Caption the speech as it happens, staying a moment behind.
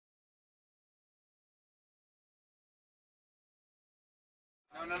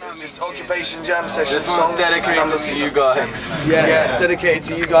It's just Occupation Jam session. This one's dedicated to you guys. Yeah, dedicated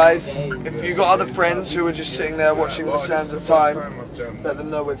to you guys. If you got other friends who are just sitting there watching the sands of time, let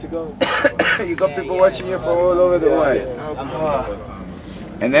them know where to go. You got people watching you from all over the world.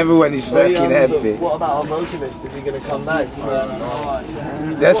 And everyone is fucking happy. What about our vocalist? Is he going to come back?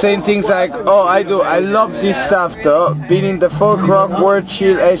 They're saying things like, oh, I love this stuff though. Been in the folk rock world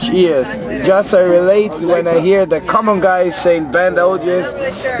chill edge years. Just I relate when I hear the common guys saying band audience,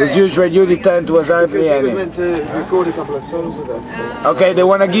 as usual you tent was hardly any. He was meant to record a couple of songs with us. Okay, they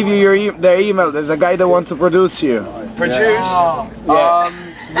want to give you their email. There's a guy that wants to produce you. Produce? Yeah.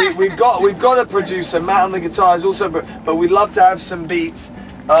 We've got a producer, Matt on the guitars also, but we'd love to have some beats.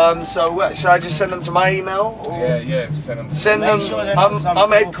 So should I just send them to my email? Or? Yeah, send them. Send them.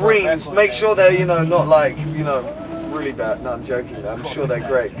 I'm Ed Greens. Make sure they're not like really bad. No, I'm joking. I'm sure they're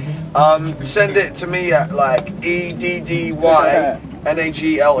great. Send it to me at like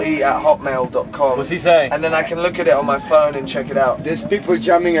eddynagle@hotmail.com. What's he saying? And then I can look at it on my phone and check it out. There's people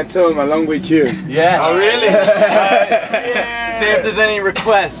jamming at home along with you. Yeah. Oh really? See if there's any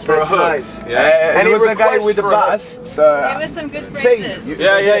requests for a hook. Nice. Yeah. And it was a guy with the bass. So give us some good phrases.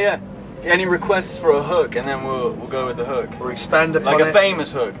 Yeah. Any requests for a hook, and then we'll go with the hook. Or expand upon like a it. famous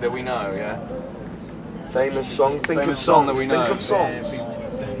hook that we know. Yeah. Famous song. Think Famous of song songs. that we know. Think of songs.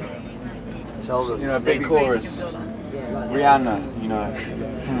 Tell them. You know, a big chorus. Rihanna. You know.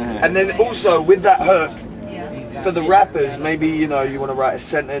 And then also with that hook, for the rappers, maybe you want to write a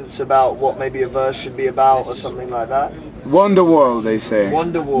sentence about what maybe a verse should be about or something like that. Wonderwall, they say.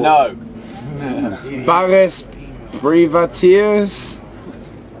 Wonderwall. No. Bares privateers.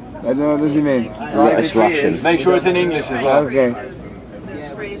 I don't know what does he mean. It's Russian. Make sure it's in English as well. Okay.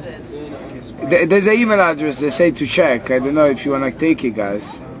 There's an email address they say to check. I don't know if you want to take it,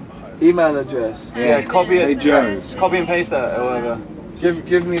 guys. Email address. Yeah, copy it. Hey, Jones. Copy and paste that or whatever.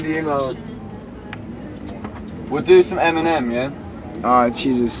 Give me the email. We'll do some Eminem, yeah? Oh,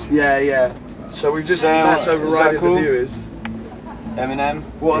 Jesus. Yeah. So we've just that's overrided cool? the viewers. Eminem.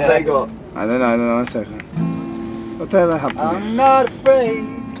 What have they got? I don't know, 1 second. What the hell happened? I'm not afraid.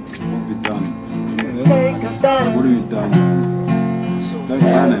 What have you done? Take a stand. What have you done? Don't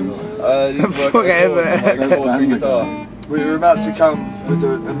ban him. We're about to come with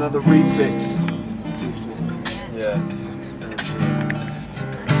another refix. Yeah.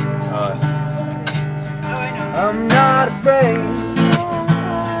 I'm not afraid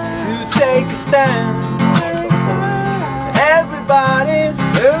to take a stand. Everybody,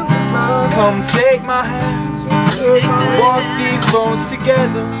 come take my hand. Walk these roads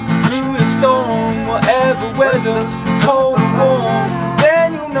together through the storm, whatever weather, cold or warm.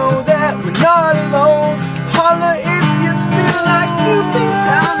 Then you know that we're not alone. Holler if you feel like you've been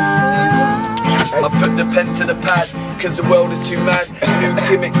down the same. I put the pen to the pad, cause the world is too mad. New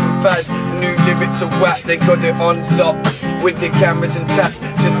gimmicks and fads, new lyrics are whack. They got it on lock with the cameras and taps.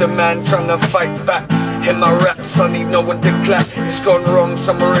 Just a man trying to fight back. In my raps, I need no one to clap. It's gone wrong,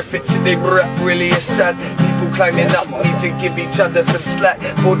 some horrifics, they rap really is sad. People climbing up, need to give each other some slack.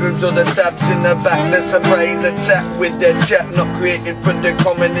 Boardrooms or the stabs in the back, the surprise attack with their chat. Not created for the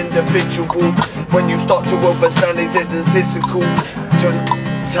common individual. When you start to overstand, is it statistical?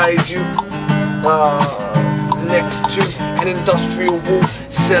 Ties you next to an industrial wall.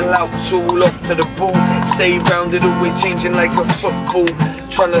 Sell out all off to the ball. Stay rounded, always changing like a football.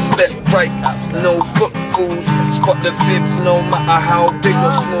 Trying to step right, no footfalls. Spot the fibs, no matter how big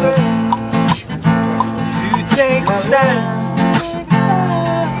or small. To take a stand.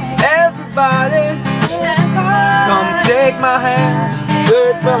 Everybody, come take my hand.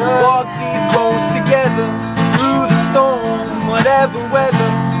 Walk these roads together through the storm, whatever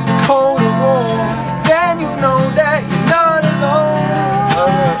weather, cold or warm. Then you know that you're not alone.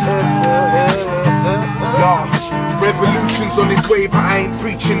 Revolution's on its way, but I ain't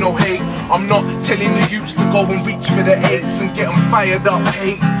preaching no hate. I'm not telling the youths to go and reach for the eggs and get them fired up.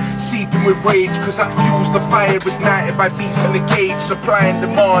 Hate seeping with rage, cause that fuels the fire ignited by beasts in the cage. Supply and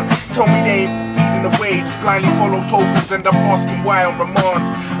demand, tell me they ain't beating the wage. Blindly follow tokens, end up asking why on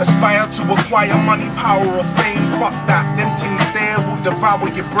remand. Aspire to acquire money, power or fame. Fuck that, them things there will devour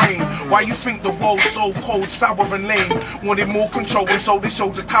your brain. Why you think the world's so cold, sour and lame? Wanted more control and so they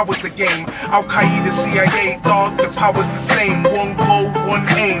showed the powers the game. Al-Qaeda, CIA, dog, the power's the same. One goal, one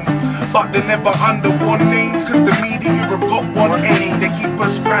aim, but they're never under one name. Cause the media have got one aim. They keep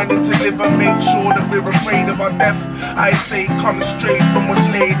us grinding to live and make sure that we're afraid of our death. I say coming straight from what's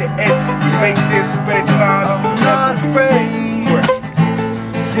laid ahead. We make this bed loud. I'm not afraid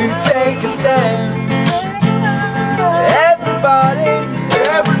to take a stand. Everybody,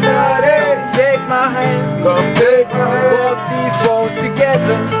 take my hand. Come take my hand. Walk these roads bones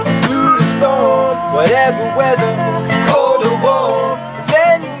together through the storm, whatever weather, cold or warm.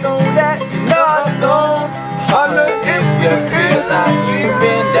 Then you know that you're not alone. Holler if you feel like you've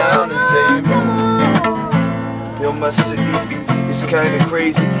been down the same road. Yo, my city, it's kinda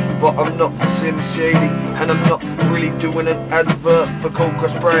crazy, but I'm not Sim Shady, and I'm not really doing an advert for Coca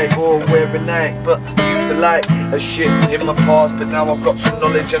Sprite or wearing Nike, but I used to like a shit in my past, but now I've got some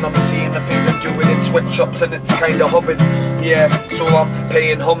knowledge and I'm seeing the things I'm doing in sweatshops, and it's kinda hobbit. Yeah, so I'm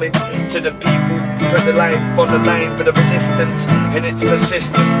paying homage to the people who put the life on the line for the resistance, and it's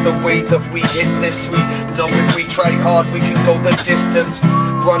persistence, the way that we hit this. We know if we try hard we can go the distance.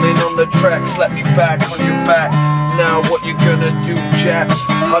 Running on the track, slap me back on your back. Now what you gonna do, Jack?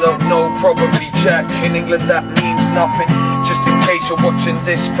 I don't know, probably Jack. In England that means nothing, just in case you're watching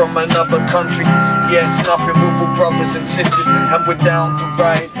this from another country. Yeah, it's nothing, we're brothers and sisters, and we're down to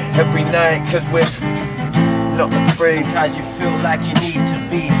ride every night, cause we're not afraid. Sometimes you feel like you need to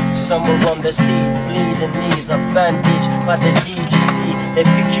be somewhere on the sea, bleeding knees, a bandage by the DGC. They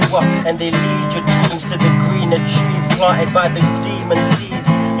pick you up and they lead your dreams to the greener trees planted by the demon seeds.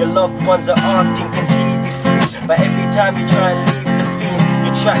 Your loved ones are asking, can he be free? But every time you try and leave the fiends,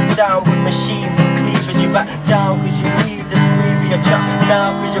 you're tracked down with machines and cleavage. You back down cause you need to breathe. You're trapped down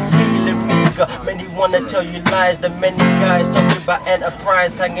cause you're feeling meager. Many wanna tell you lies, the many guys talking about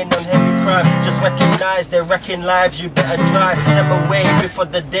enterprise, hanging on heavy crime. Just recognize they're wrecking lives, you better drive. Never wait before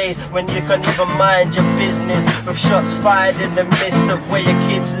the days when you can't even mind your business. With shots fired in the midst of where your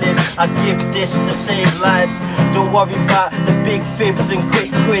kids live, I give this to save lives. Don't worry about the big fibs and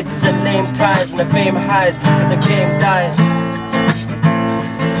quick quits and name ties and the fame highs, when the game dies.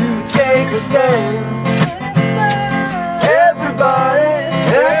 To take a stand, everybody,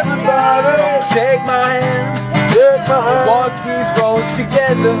 take my hand, walk these roads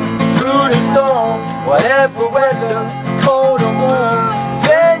together through the storm, whatever weather, cold or warm.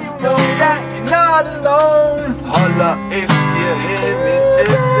 Then you know that you're not alone. Holla if you hear me, if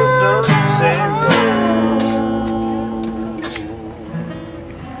you know the same road.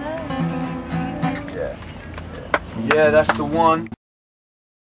 Yeah, that's the one.